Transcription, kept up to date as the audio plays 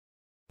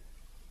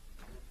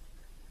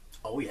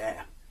Oh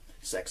yeah,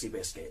 sexy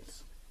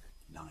biscuits.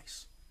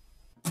 Nice.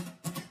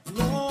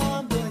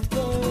 London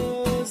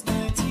Blues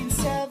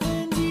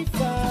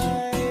 1975.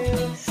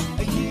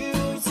 A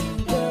YouTuber's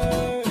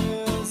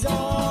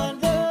on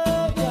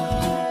the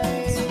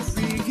rise.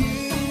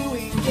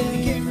 Reviewing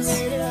games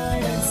late at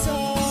night and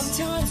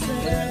sometimes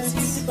friends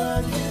used to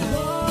bug him.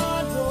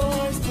 London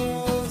Boys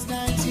Blues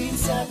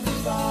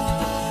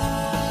 1975.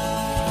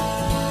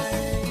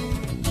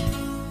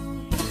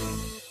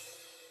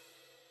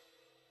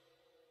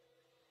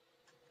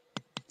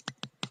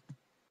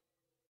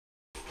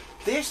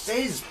 This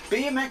is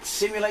BMX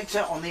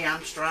Simulator on the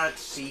Amstrad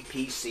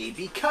CPC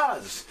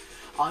because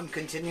I'm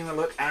continuing to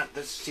look at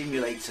the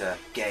simulator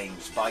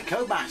games by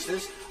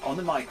Codemasters on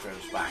the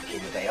micros back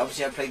in the day.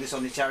 Obviously I played this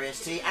on the Atari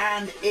ST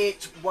and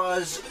it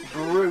was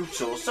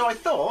brutal, so I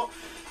thought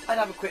I'd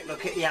have a quick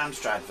look at the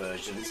Amstrad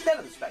version instead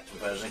of the Spectrum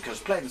version, because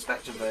playing the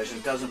Spectrum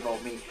version does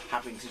involve me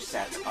having to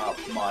set up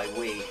my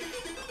Wii.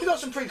 We've got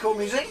some pretty cool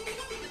music.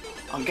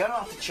 I'm going to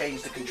have to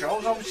change the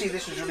controls. Obviously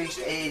this was released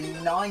in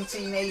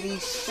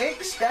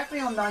 1986,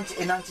 definitely in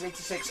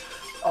 1986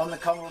 on the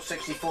Commodore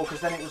 64, because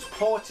then it was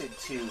ported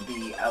to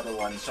the other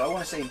one. So I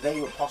want to say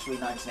they were possibly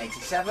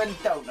 1987,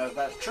 don't know if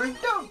that's true,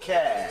 don't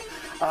care.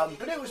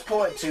 But it was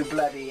ported to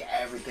bloody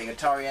everything,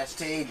 Atari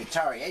ST, the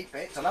Atari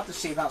 8-bits, I'll have to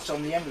see if that's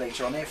on the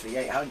emulator on here for the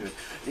 800.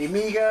 The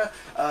Amiga,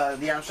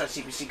 the Amstrad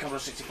CPC, Commodore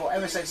 64,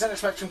 MSX, ZX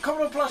Spectrum,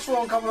 Commodore Plus 4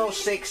 and Commodore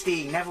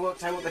 16. Never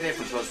worked out what the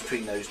difference was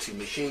between those two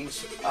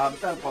machines.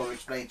 Don't bother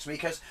explaining to me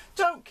because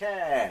don't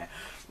care.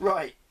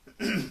 Right.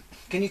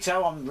 Can you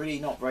tell I'm really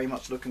not very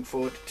much looking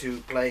forward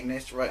to playing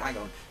this? Right, hang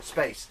on.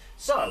 Space.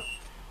 So,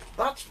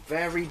 that's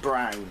very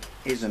brown,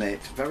 isn't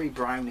it? Very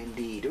brown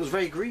indeed. It was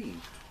very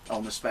green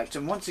on the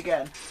Spectrum. Once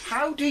again,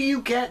 how do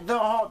you get the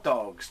hot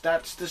dogs?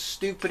 That's the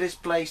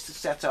stupidest place to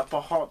set up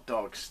a hot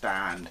dog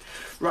stand.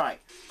 Right,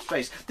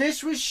 Space.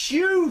 This was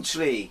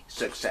hugely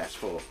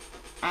successful.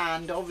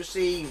 And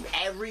obviously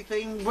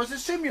everything was a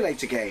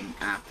simulator game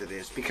after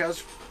this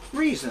because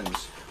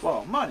reasons.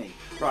 Well, money.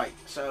 Right,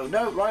 so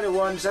no, Rider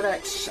 1,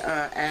 ZX,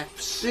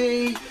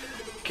 FC.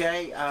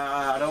 Okay,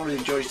 I don't really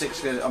enjoy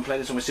joysticks because I'm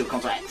playing this on my Super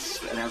Console X,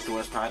 and that's the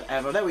worst pad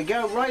ever. There we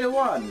go, Rider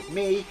 1,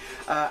 me,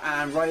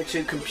 and Rider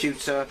 2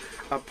 computer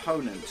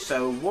opponent.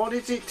 So what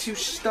is it to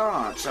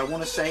start? So I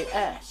want to say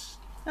S.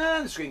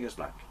 And the screen goes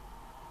black.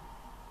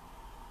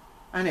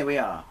 And here we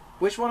are.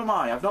 Which one am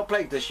I? I've not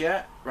played this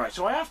yet. Right,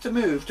 so I have to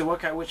move to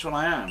work out which one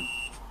I am.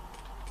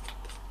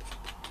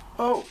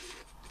 Oh,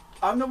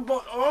 I'm the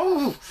bot.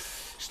 Oh!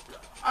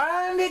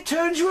 And it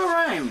turns you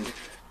around,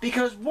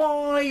 because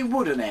why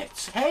wouldn't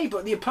it? Hey,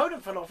 but the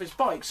opponent fell off his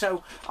bike,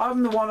 so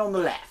I'm the one on the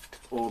left,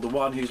 or the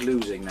one who's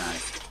losing now.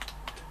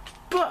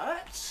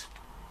 But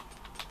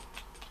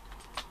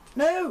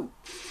no!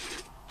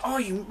 Oh,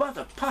 you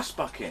mother puss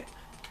bucket!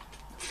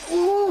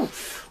 Ooh!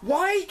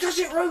 Why does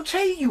it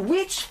rotate you?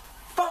 Which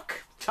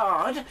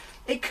fucktard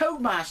at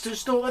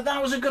Codemasters thought that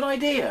that was a good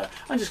idea?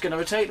 I'm just going to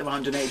rotate them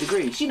 180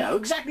 degrees. You know,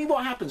 exactly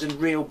what happens in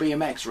real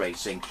BMX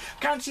racing.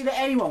 Can't see that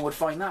anyone would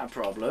find that a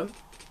problem.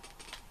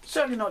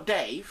 Certainly not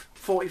Dave,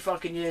 40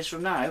 fucking years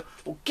from now.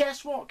 Well,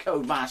 guess what,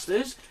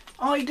 Codemasters?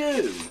 I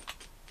do.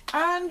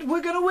 And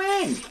we're going to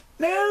win.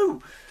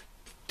 No!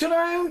 Turn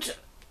around.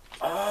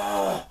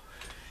 Oh.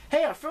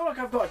 Hey, I feel like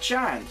I've got a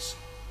chance.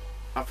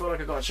 I feel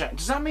like I've got a chance.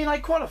 Does that mean I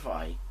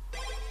qualify?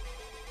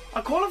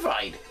 I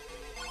qualified.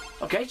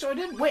 Okay, so I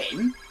didn't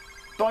win,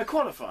 but I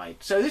qualified.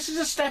 So this is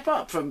a step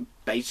up from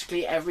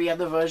basically every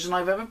other version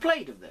I've ever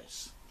played of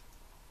this.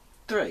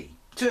 3,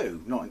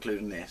 2, not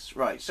including this.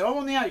 Right, so I'm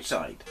on the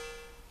outside.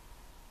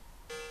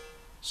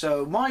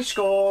 So my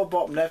score,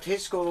 bottom left,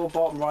 his score,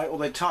 bottom right, or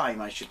the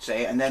time I should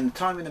say, and then the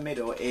time in the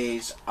middle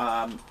is,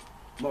 well,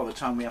 the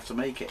time we have to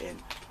make it in.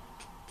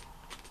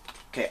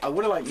 Okay, I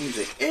would have liked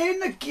music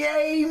in the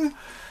game,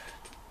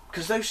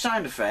 because those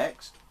sound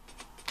effects,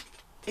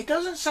 it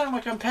doesn't sound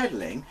like I'm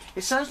pedaling,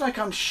 it sounds like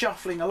I'm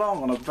shuffling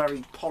along on a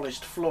very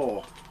polished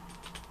floor.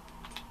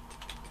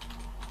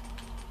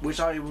 Which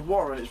I would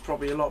warrant is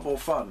probably a lot more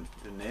fun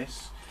than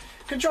this.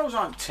 Controls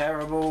aren't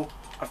terrible,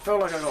 I feel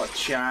like I got a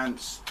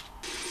chance.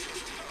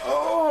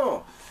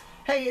 Oh!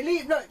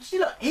 Hey, look, see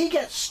look, he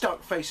gets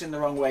stuck facing the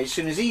wrong way as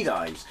soon as he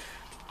dies.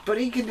 But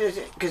he can do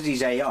it, because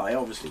he's AI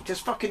obviously,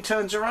 just fucking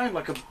turns around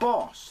like a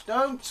boss.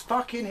 Don't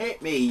fucking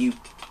hit me, you...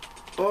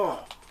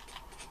 Oh.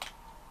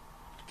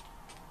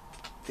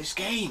 This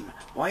game.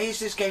 Why is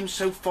this game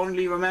so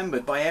fondly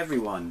remembered by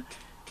everyone?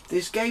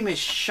 This game is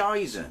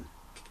shizen.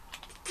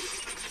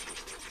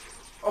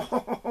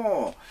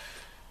 Oh.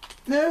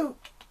 No.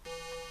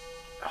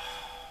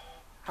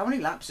 How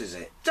many laps is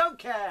it? Don't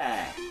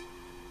care.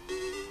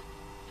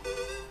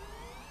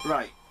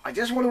 Right. I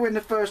just want to win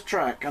the first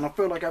track and I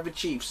feel like I've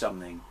achieved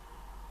something.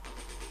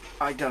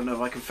 I don't know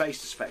if I can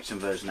face the Spectrum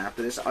version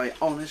after this. I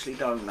honestly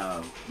don't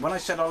know. When I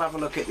said I'll have a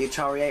look at the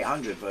Atari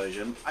 800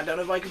 version, I don't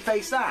know if I can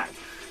face that.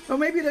 Well,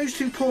 maybe those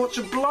two ports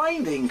are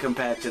blinding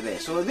compared to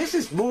this. Although this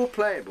is more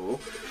playable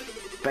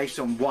based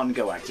on one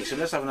go actually. So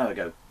let's have another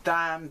go.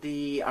 Damn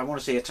the, I want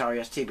to say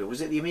Atari ST, but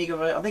was it the Amiga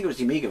version? I think it was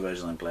the Amiga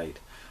version I played.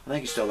 I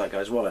think he stole that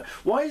guy's wallet.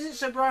 Why is it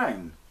so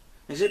brown?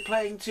 Is it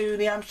playing to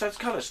the Amstrad's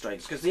colour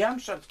strengths? Because the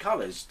Amstrad's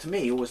colours, to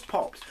me, always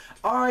popped.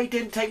 I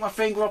didn't take my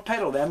finger off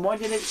pedal then. Why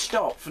did it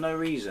stop for no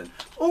reason?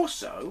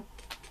 Also,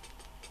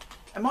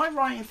 am I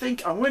right in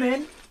thinking, I'm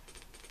winning,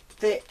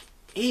 that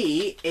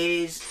he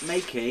is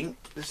making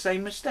the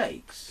same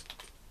mistakes?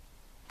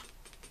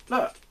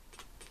 Look.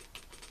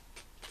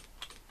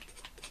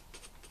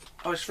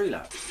 Oh, it's 3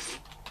 laps.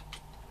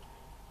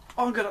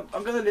 Oh, I'm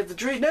gonna live the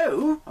dream.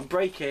 No, I'm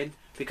braking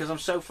because I'm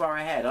so far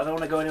ahead. I don't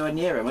want to go anywhere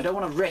near him. I don't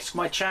want to risk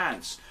my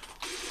chance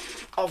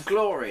of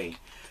glory.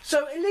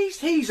 So at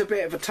least he's a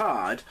bit of a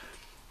tard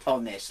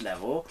on this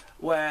level,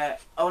 where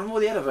on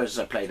all the other versions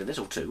I played of this,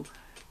 or 2,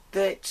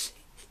 that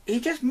he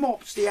just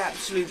mops the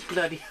absolute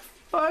bloody...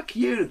 Fuck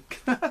you.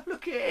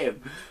 Look at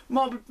him.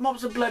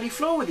 Mops a bloody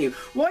floor with you.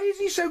 Why is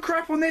he so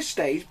crap on this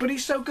stage, but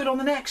he's so good on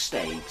the next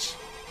stage?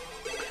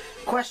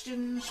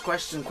 Questions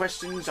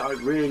I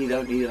really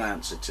don't need an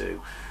answer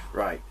to.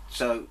 Right,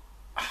 so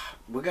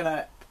we're going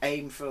to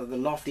aim for the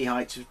lofty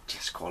heights of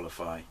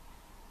disqualify.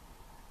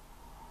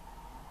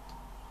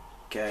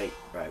 Okay,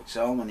 right,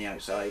 so I'm on the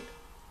outside.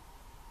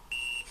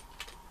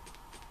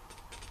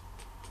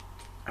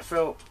 I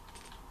feel...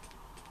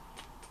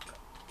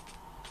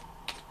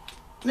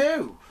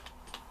 No!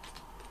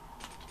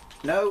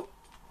 No!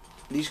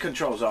 These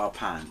controls are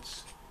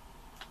pants.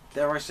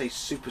 Dare I say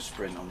Super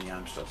Sprint on the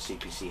Amstrad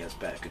CPC has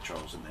better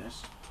controls than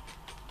this.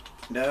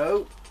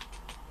 No!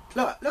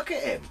 Look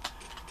at him!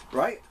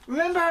 Right?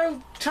 Remember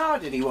how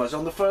tarded he was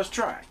on the first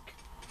track?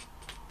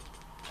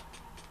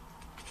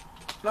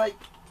 Like,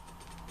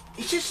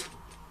 he's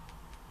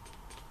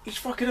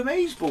fucking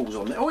amazeballs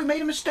on it. Oh, he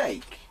made a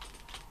mistake.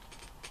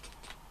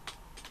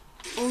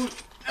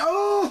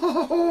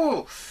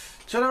 Oh!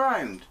 Turn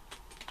around.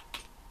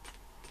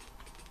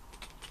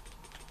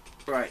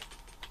 Right.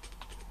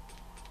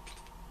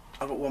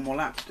 I've got one more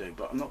lap to do,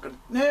 but I'm not going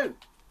to... No!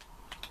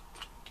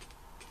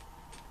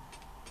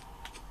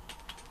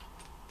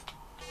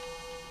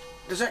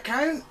 Does that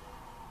count?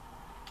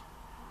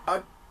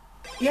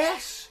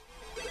 Yes!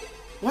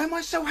 Why am I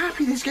so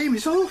happy? This game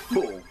is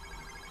awful.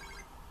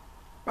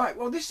 Right,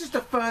 well, this is the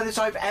furthest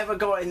I've ever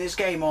got in this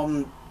game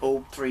on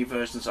all 3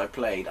 versions I've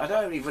played. I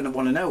don't even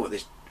want to know what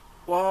this...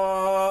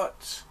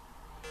 What?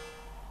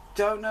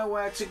 Don't know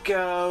where to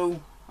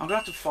go. I'm going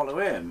to have to follow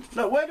him.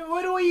 Look, where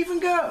do I even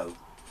go?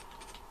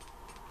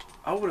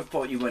 I would have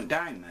thought you went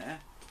down there.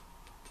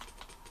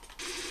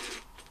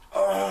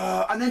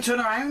 And then turn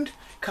around,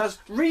 because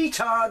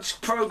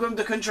retards programmed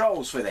the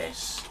controls for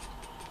this.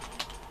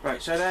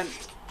 Right, so then...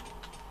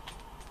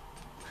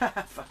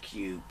 Fuck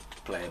you,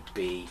 player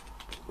B,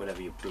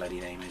 whatever your bloody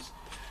name is.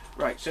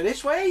 Right, so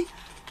this way...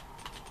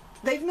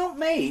 They've not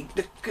made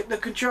the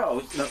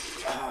controls...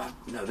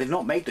 No, they've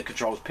not made the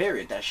controls,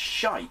 period. They're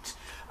shite.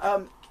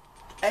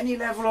 Any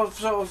level of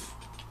sort of...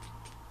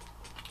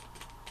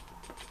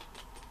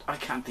 I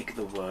can't think of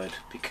the word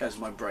because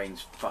my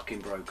brain's fucking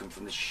broken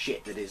from the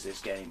shit that is this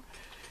game.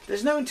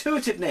 There's no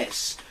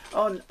intuitiveness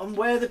on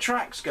where the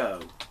tracks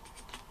go.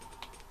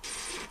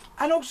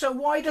 And also,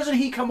 why doesn't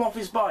he come off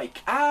his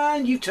bike?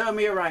 And you turn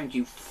me around,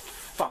 you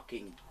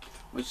fucking...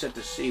 We said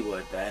the C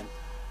word then.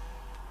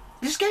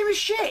 This game is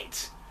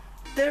shit.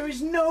 There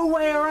is no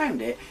way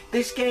around it.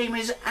 This game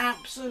is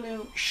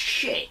absolute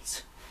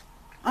shit.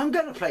 I'm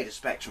going to play the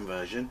Spectrum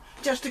version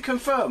just to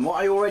confirm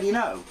what I already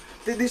know.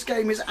 That this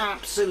game is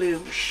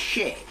absolute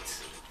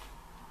shit.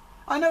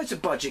 I know it's a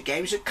budget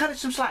game, so cut it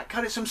some slack,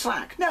 cut it some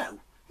slack. No.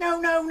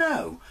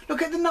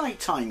 Look at the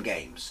nighttime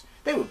games.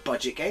 They were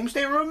budget games,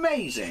 they were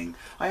amazing.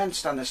 I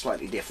understand they're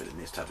slightly different in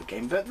this type of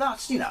game, but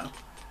that's, you know.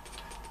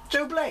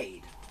 Joe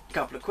Blade, a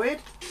couple of quid,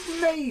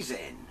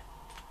 amazing.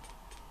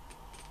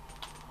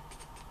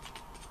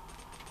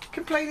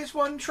 Can play this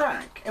one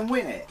track and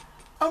win it.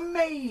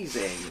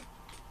 Amazing.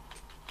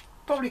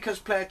 Probably because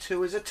player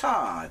 2 is a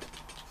tard.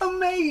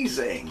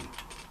 Amazing.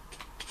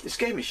 This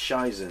game is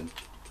shizen.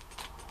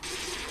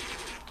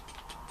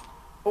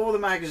 All the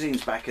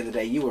magazines back in the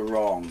day, you were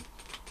wrong.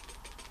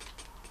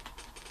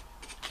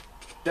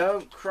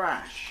 Don't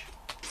crash.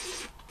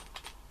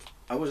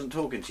 I wasn't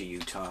talking to you,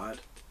 tard.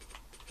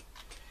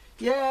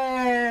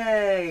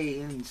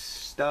 Yay! And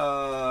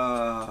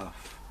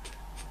stuff.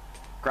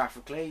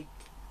 Graphically,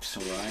 it's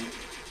alright.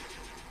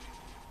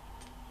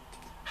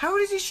 How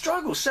does he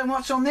struggle so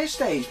much on this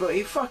stage, but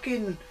he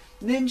fucking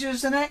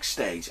ninjas the next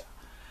stage?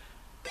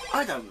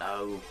 I don't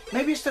know.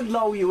 Maybe it's to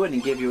lull you in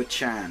and give you a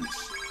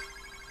chance.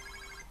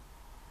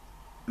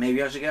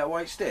 Maybe I should get a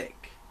white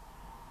stick.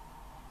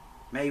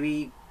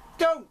 Maybe...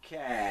 Don't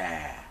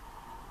care.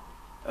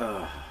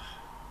 Ugh.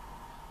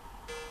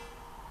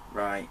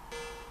 Right.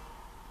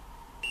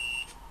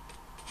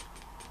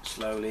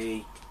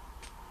 Slowly.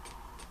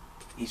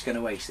 He's going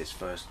to waste this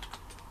first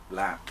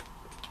lap.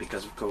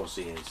 Because of course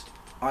he is.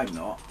 I'm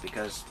not.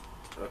 Because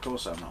of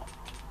course I'm not.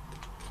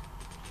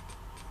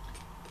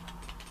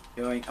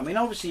 You know, I mean,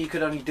 obviously you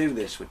could only do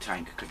this with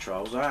tanker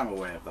controls. I am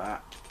aware of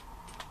that.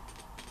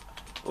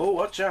 Oh,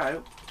 watch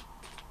out.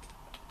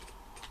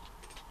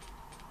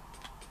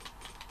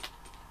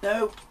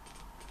 No.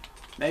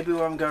 Maybe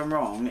where I'm going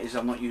wrong is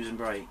I'm not using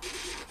brake.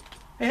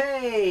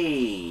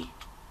 Hey!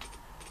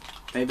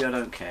 Maybe I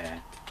don't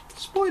care.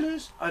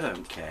 Spoilers, I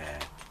don't care.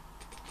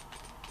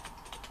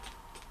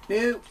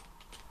 You.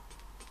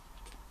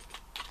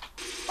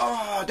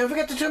 Oh, don't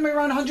forget to turn me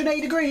around 180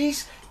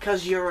 degrees,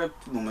 because you're a...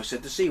 almost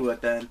said the C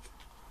word then.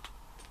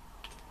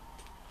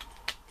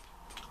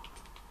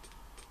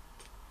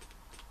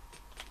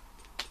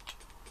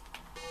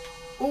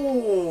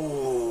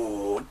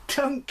 Oh,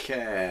 don't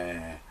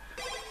care.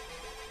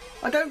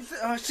 I don't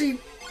see,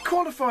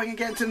 qualifying and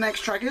getting to the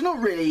next track is not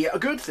really a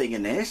good thing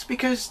in this,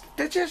 because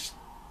they're just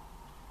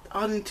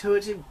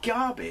unintuitive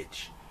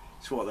garbage.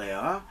 It's what they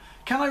are.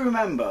 Can I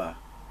remember?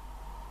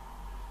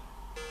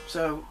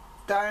 So,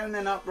 down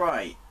and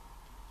upright.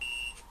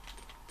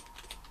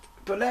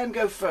 But let him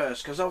go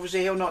first, because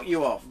obviously he'll knock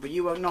you off, but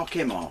you won't knock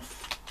him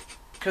off.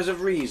 Because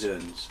of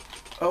reasons.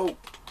 Oh.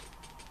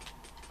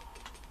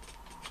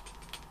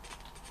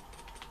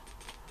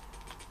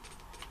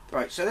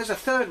 Right, so there's a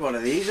third one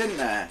of these, isn't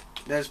there?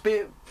 There's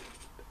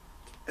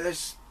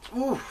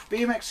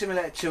BMX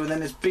Simulator 2, and then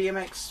there's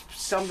BMX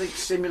something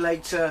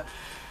simulator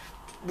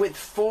with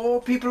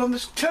 4 people on the...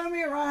 Turn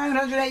me around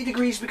 180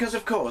 degrees, because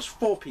of course,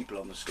 4 people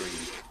on the screen.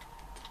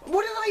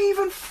 What did I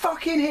even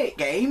fucking hit,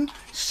 game?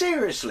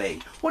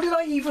 Seriously, what did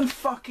I even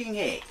fucking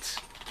hit?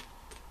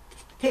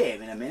 Hit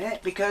him in a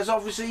minute, because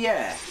obviously,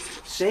 yeah.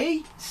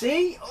 See?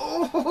 See?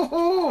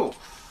 Oh!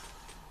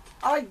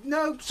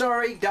 No,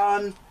 sorry,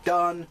 done.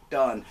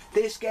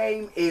 This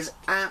game is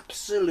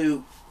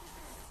absolute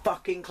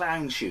fucking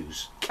clown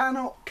shoes.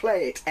 Cannot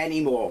play it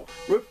anymore.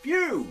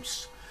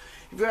 Refuse!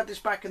 If you had this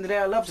back in the day,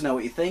 I'd love to know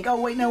what you think. Oh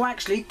wait, no,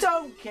 actually,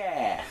 don't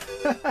care.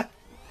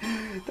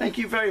 Thank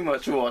you very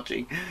much for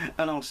watching,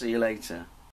 and I'll see you later.